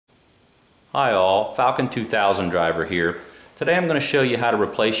Hi all, Falcon 2000 driver here. Today I'm going to show you how to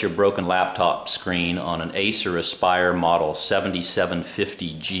replace your broken laptop screen on an Acer Aspire model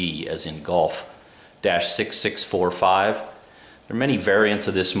 7750G as in golf -6645. There are many variants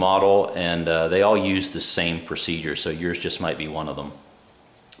of this model and they all use the same procedure, so yours just might be one of them.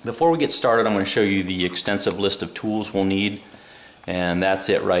 Before we get started, I'm going to show you the extensive list of tools we'll need, and that's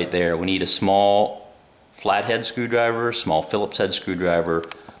it right there. We need a small flathead screwdriver, small Phillips head screwdriver,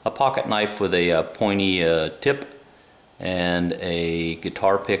 a pocket knife with a pointy tip, and a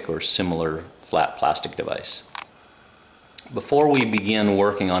guitar pick or similar flat plastic device. Before we begin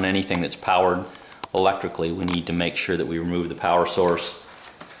working on anything that's powered electrically, we need to make sure that we remove the power source.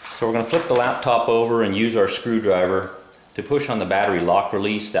 So we're going to flip the laptop over and use our screwdriver to push on the battery lock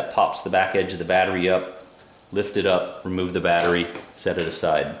release. That pops the back edge of the battery up, lift it up, remove the battery, set it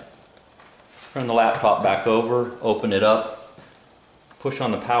aside. Turn the laptop back over, open it up, push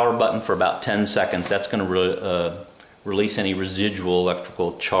on the power button for about 10 seconds. That's going to release any residual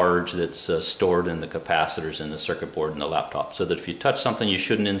electrical charge that's stored in the capacitors in the circuit board in the laptop, so that if you touch something you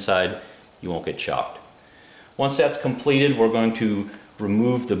shouldn't inside, you won't get shocked. Once that's completed, we're going to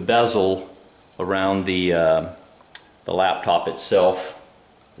remove the bezel around the laptop itself,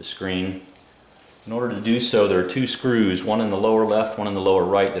 the screen. In order to do so, there are two screws, one in the lower left, one in the lower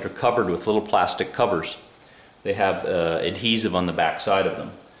right, that are covered with little plastic covers. They have adhesive on the back side of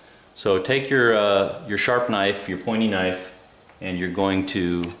them. So take your sharp knife, your pointy knife, and you're going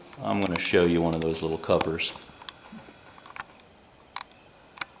to, I'm going to show you one of those little covers.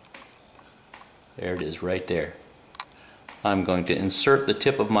 There it is right there. I'm going to insert the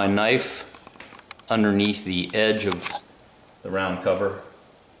tip of my knife underneath the edge of the round cover,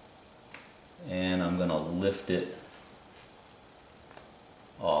 and I'm going to lift it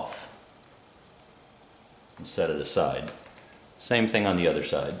off and set it aside. Same thing on the other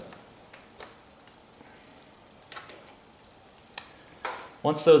side.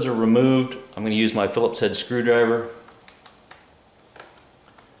 Once those are removed, I'm going to use my Phillips head screwdriver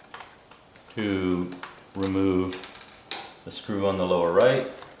to remove the screw on the lower right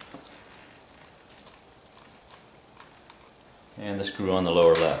and the screw on the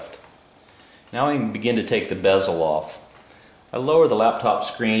lower left. Now I can begin to take the bezel off. I lower the laptop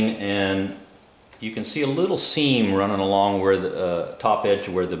screen and you can see a little seam running along where the top edge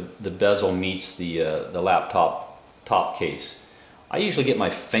where the bezel meets the laptop top case. I usually get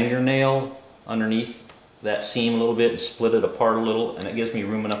my fingernail underneath that seam a little bit and split it apart a little, and it gives me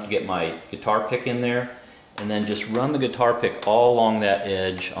room enough to get my guitar pick in there, and then just run the guitar pick all along that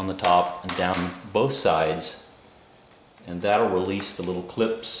edge on the top and down both sides, and that'll release the little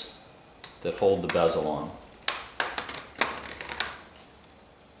clips that hold the bezel on.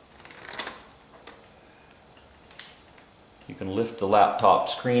 You can lift the laptop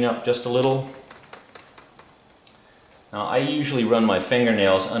screen up just a little. Now I usually run my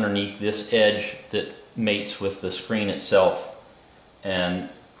fingernails underneath this edge that mates with the screen itself and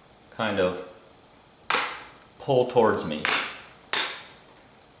kind of pull towards me.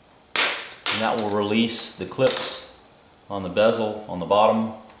 And that will release the clips on the bezel on the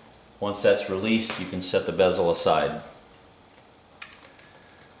bottom. Once that's released, you can set the bezel aside.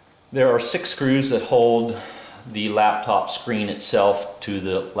 There are 6 screws that hold the laptop screen itself to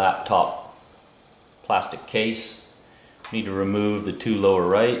the laptop plastic case. Need to remove the 2 lower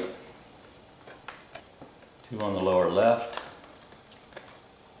right, 2 on the lower left,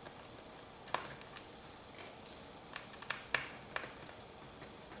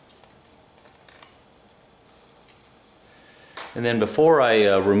 and then before I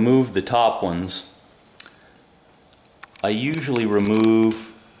remove the top ones, I usually remove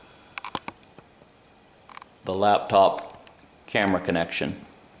the laptop camera connection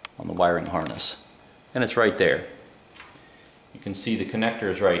on the wiring harness, and it's right there. You can see the connector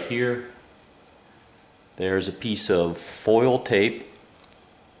is right here. There's a piece of foil tape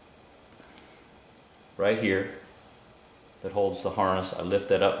right here that holds the harness. I lift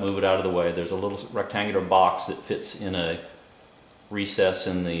that up, move it out of the way. There's a little rectangular box that fits in a recess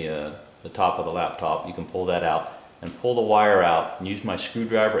in the top of the laptop. You can pull that out and pull the wire out and use my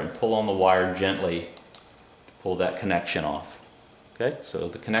screwdriver and pull on the wire gently to pull that connection off. Okay, so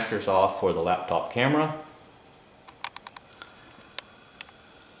the connector's off for the laptop camera.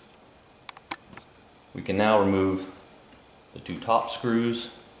 We can now remove the 2 top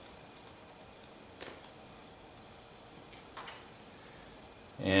screws,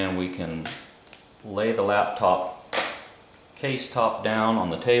 and we can lay the laptop case top down on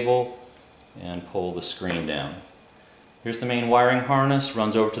the table and pull the screen down. Here's the main wiring harness,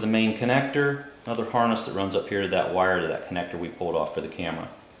 runs over to the main connector. Another harness that runs up here to that wire to that connector we pulled off for the camera.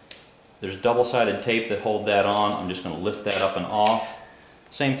 There's double-sided tape that hold that on. I'm just going to lift that up and off.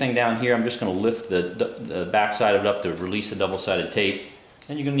 Same thing down here. I'm just going to lift the back side of it up to release the double-sided tape.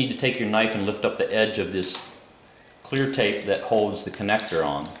 Then you're going to need to take your knife and lift up the edge of this clear tape that holds the connector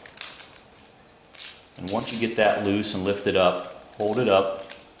on. And once you get that loose and lift it up, hold it up,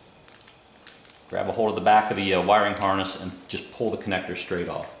 grab a hold of the back of the wiring harness and just pull the connector straight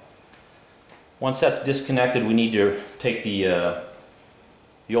off. Once that's disconnected, we need to take the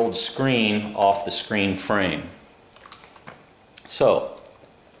old screen off the screen frame. So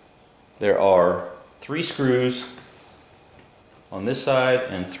there are 3 screws on this side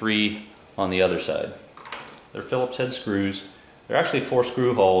and 3 on the other side. They're Phillips head screws. They're actually 4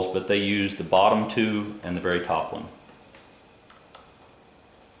 screw holes, but they use the bottom 2 and the very top one.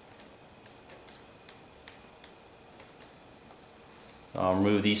 I'll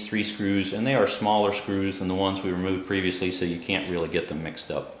remove these 3 screws, and they are smaller screws than the ones we removed previously, so you can't really get them mixed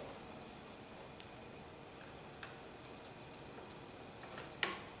up.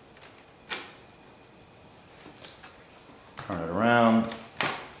 Turn it around.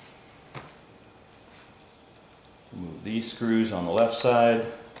 Remove these screws on the left side.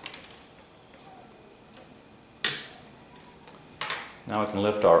 Now we can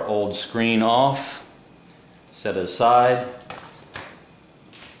lift our old screen off, set it aside.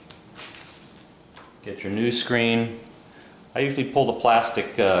 Get your new screen. I usually pull the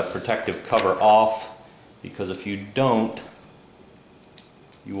plastic protective cover off, because if you don't,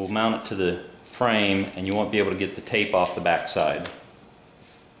 you will mount it to the frame and you won't be able to get the tape off the back side.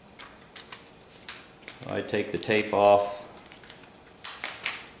 I take the tape off,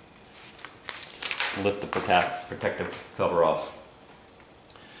 lift the protective cover off.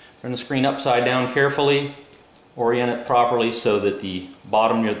 Turn the screen upside down carefully, orient it properly so that the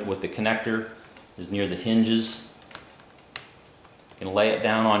bottom with the connector is near the hinges. You can lay it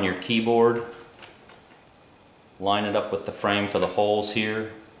down on your keyboard, line it up with the frame for the holes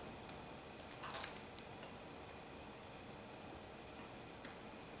here.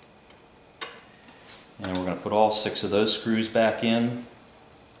 And we're going to put all 6 of those screws back in.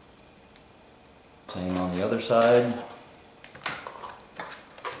 Same on the other side.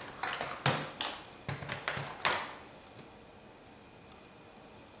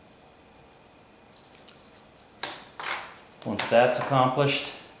 Once that's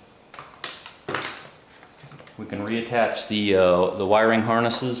accomplished, we can reattach the wiring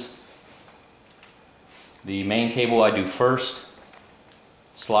harnesses. The main cable I do first.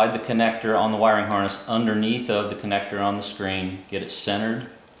 Slide the connector on the wiring harness underneath of the connector on the screen. Get it centered.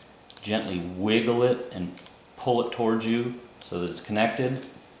 Gently wiggle it and pull it towards you so that it's connected.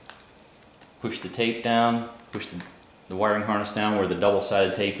 Push the tape down. Push the wiring harness down where the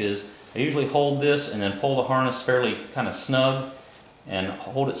double-sided tape is. I usually hold this and then pull the harness fairly kind of snug and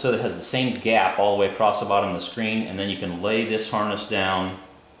hold it so that it has the same gap all the way across the bottom of the screen, and then you can lay this harness down,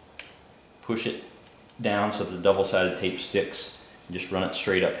 push it down so that the double-sided tape sticks, and just run it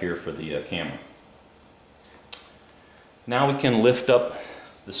straight up here for the camera. Now we can lift up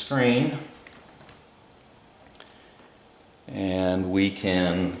the screen and we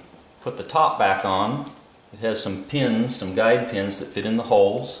can put the top back on. It has some pins, some guide pins that fit in the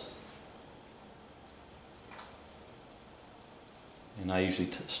holes. And I usually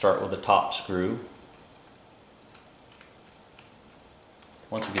start with the top screw.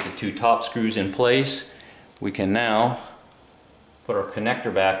 Once we get the 2 top screws in place, we can now put our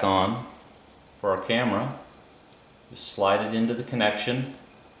connector back on for our camera. Just slide it into the connection. You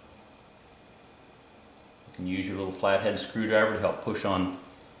can use your little flathead screwdriver to help push on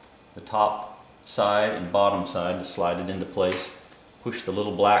the top side and bottom side to slide it into place. Push the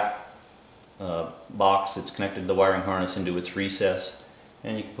little black box that's connected to the wiring harness into its recess,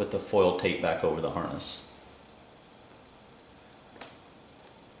 and you can put the foil tape back over the harness.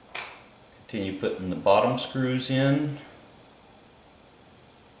 Continue putting the bottom screws in,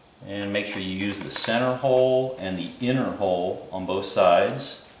 and make sure you use the center hole and the inner hole on both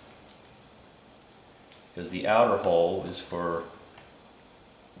sides, because the outer hole is for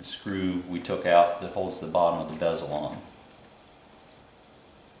the screw we took out that holds the bottom of the bezel on.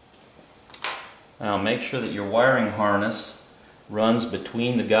 Now make sure that your wiring harness runs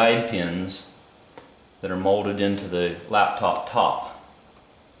between the guide pins that are molded into the laptop top.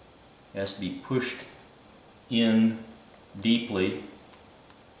 It has to be pushed in deeply.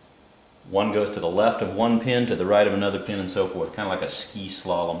 One goes to the left of one pin, to the right of another pin, and so forth, kind of like a ski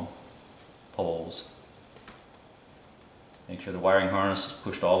slalom poles. Make sure the wiring harness is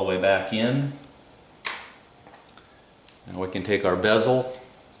pushed all the way back in. And we can take our bezel,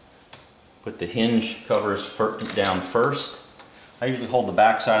 put the hinge covers down first, I usually hold the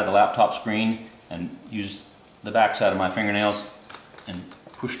back side of the laptop screen and use the back side of my fingernails and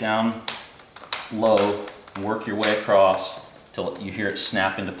push down low and work your way across till you hear it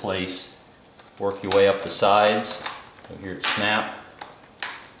snap into place. Work your way up the sides, you'll hear it snap.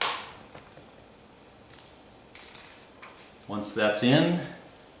 Once that's in,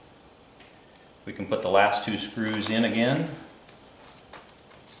 we can put the last two screws in again.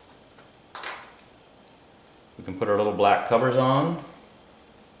 We can put our little black covers on,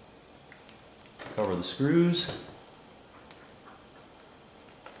 cover the screws.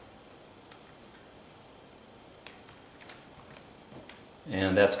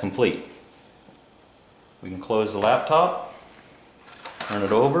 And that's complete. We can close the laptop, turn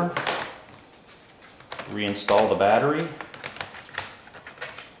it over, reinstall the battery.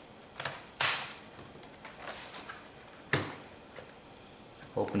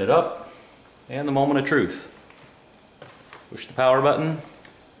 Open it up, and the moment of truth. Push the power button.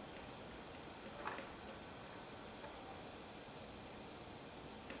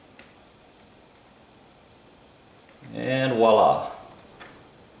 And voila.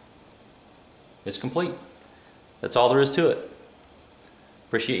 It's complete. That's all there is to it.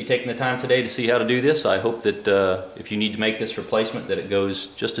 Appreciate you taking the time today to see how to do this. I hope that if you need to make this replacement that it goes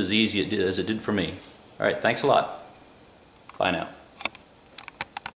just as easy as it did for me. Alright, thanks a lot. Bye now.